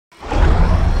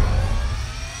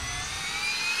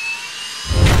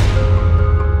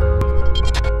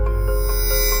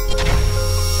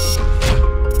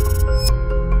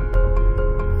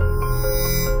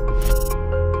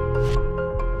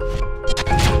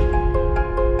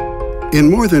In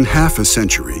more than half a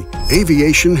century,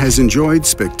 aviation has enjoyed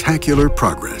spectacular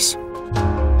progress.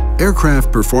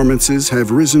 Aircraft performances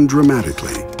have risen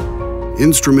dramatically.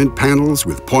 Instrument panels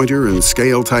with pointer and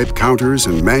scale-type counters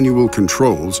and manual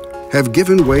controls have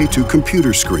given way to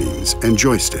computer screens and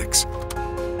joysticks.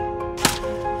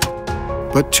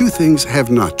 But two things have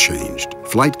not changed.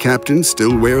 Flight captains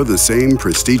still wear the same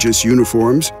prestigious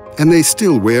uniforms, and they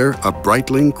still wear a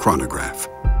Breitling chronograph.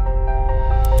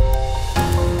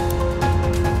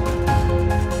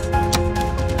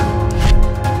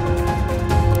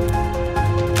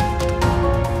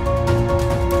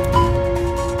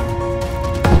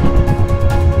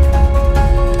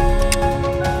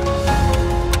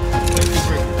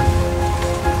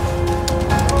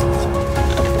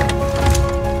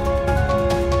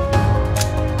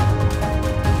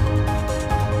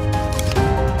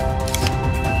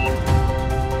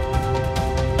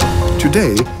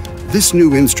 Today, this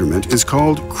new instrument is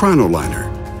called Chronoliner.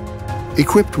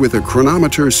 Equipped with a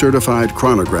chronometer-certified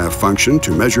chronograph function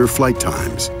to measure flight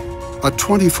times, a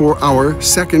 24-hour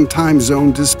second time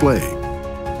zone display,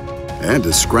 and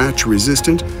a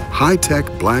scratch-resistant, high-tech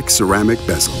black ceramic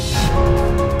bezel.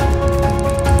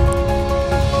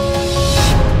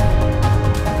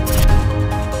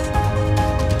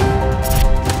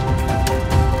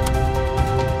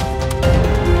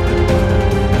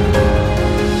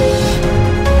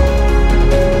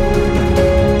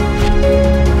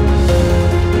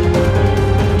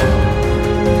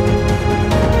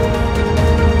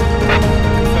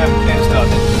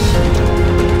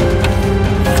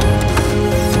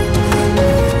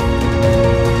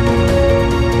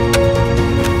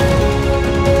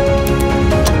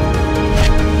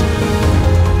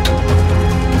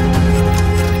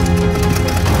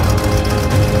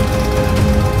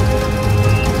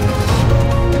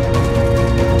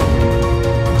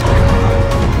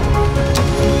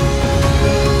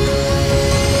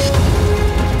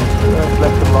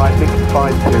 Left and right, Lincoln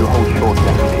 5-2, hold short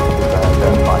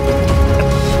verified.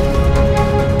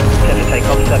 Center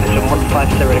takeoff, service from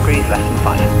 150 degrees, less than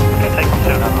 5. Okay, takeoff,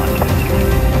 796.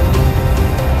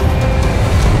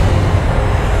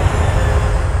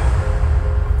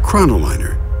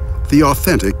 Chronoliner, the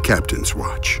authentic captain's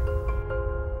watch.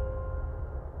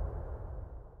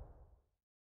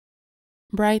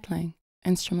 Breitling,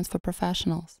 instruments for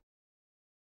professionals.